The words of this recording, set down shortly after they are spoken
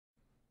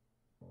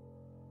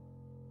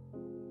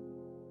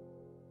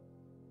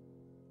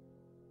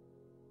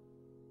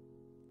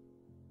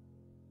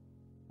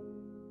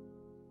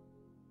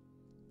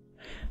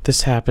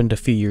This happened a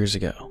few years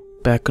ago,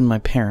 back when my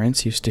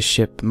parents used to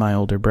ship my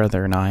older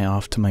brother and I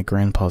off to my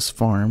grandpa's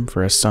farm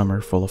for a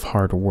summer full of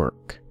hard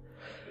work.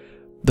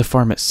 The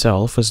farm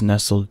itself was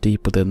nestled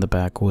deep within the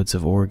backwoods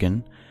of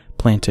Oregon,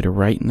 planted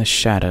right in the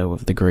shadow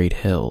of the Great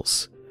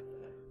Hills.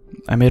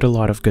 I made a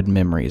lot of good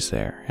memories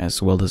there,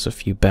 as well as a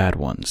few bad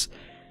ones,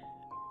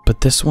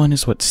 but this one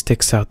is what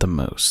sticks out the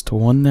most,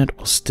 one that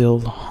will still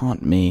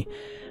haunt me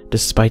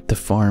despite the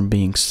farm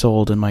being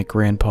sold and my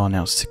grandpa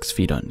now 6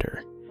 feet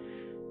under.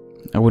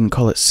 I wouldn't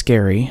call it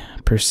scary,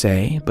 per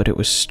se, but it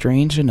was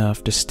strange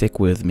enough to stick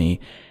with me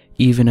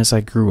even as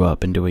I grew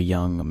up into a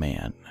young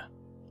man.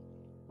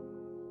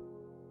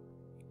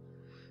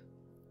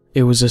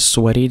 It was a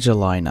sweaty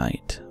July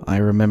night. I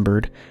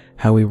remembered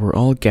how we were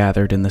all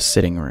gathered in the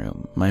sitting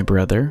room, my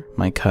brother,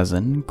 my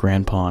cousin,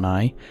 grandpa and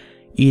I,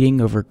 eating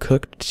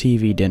overcooked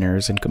TV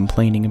dinners and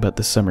complaining about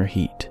the summer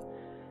heat.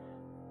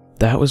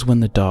 That was when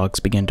the dogs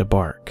began to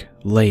bark.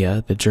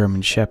 Leia, the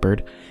German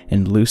Shepherd,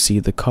 and Lucy,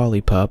 the collie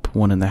pup,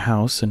 one in the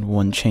house and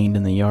one chained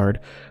in the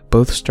yard,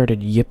 both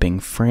started yipping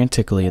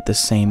frantically at the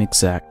same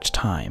exact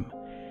time.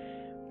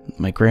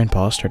 My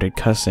grandpa started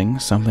cussing,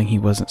 something he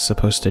wasn't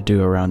supposed to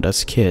do around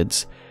us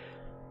kids.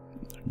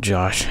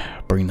 "Josh,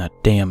 bring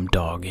that damn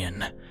dog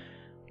in."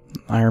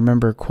 I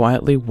remember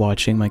quietly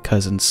watching my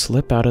cousin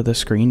slip out of the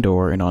screen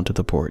door and onto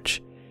the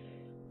porch.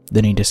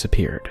 Then he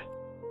disappeared.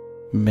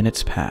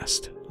 Minutes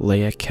passed.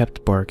 Leia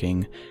kept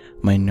barking.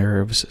 My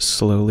nerves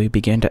slowly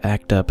began to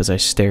act up as I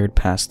stared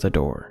past the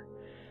door.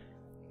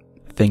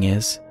 Thing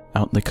is,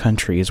 out in the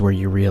country is where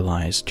you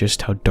realize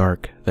just how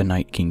dark the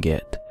night can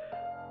get.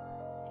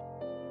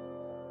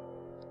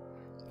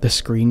 The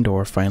screen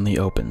door finally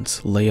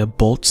opens. Leia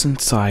bolts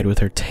inside with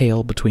her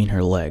tail between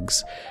her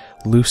legs.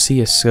 Lucy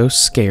is so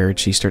scared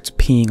she starts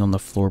peeing on the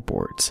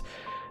floorboards.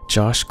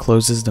 Josh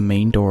closes the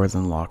main door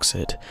then locks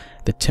it.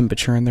 The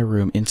temperature in the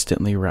room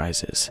instantly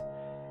rises.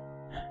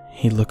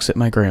 He looks at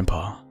my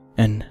grandpa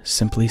and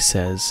simply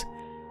says,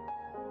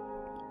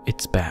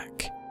 "It's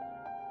back."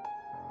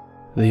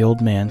 The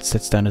old man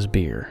sets down his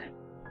beer.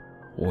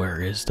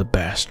 "Where is the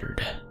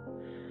bastard?"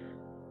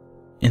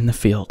 "In the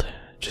field,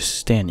 just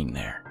standing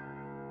there."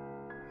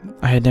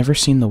 I had never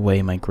seen the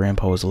way my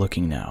grandpa was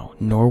looking now,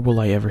 nor will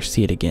I ever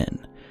see it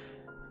again.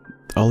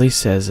 All he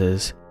says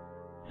is,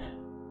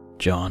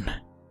 "John,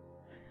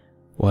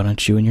 why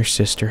don't you and your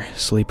sister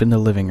sleep in the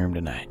living room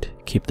tonight?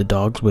 Keep the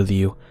dogs with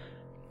you.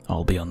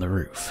 I'll be on the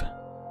roof."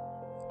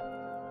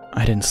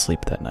 I didn't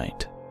sleep that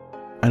night.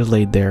 I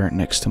laid there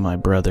next to my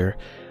brother,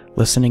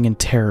 listening in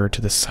terror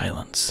to the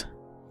silence.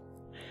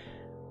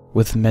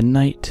 With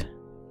midnight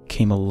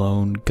came a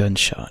lone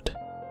gunshot.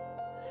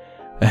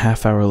 A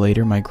half hour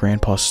later, my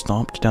grandpa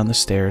stomped down the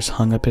stairs,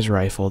 hung up his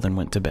rifle, then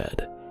went to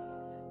bed.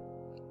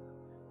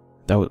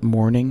 That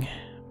morning,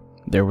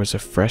 there was a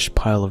fresh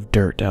pile of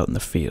dirt out in the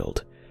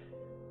field.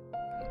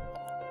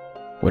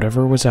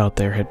 Whatever was out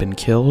there had been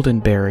killed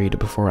and buried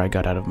before I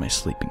got out of my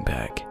sleeping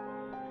bag.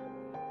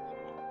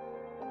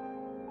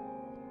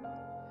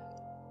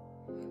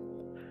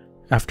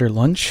 After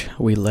lunch,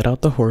 we let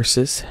out the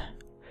horses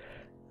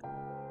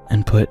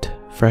and put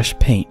fresh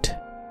paint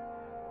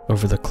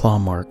over the claw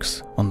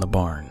marks on the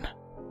barn.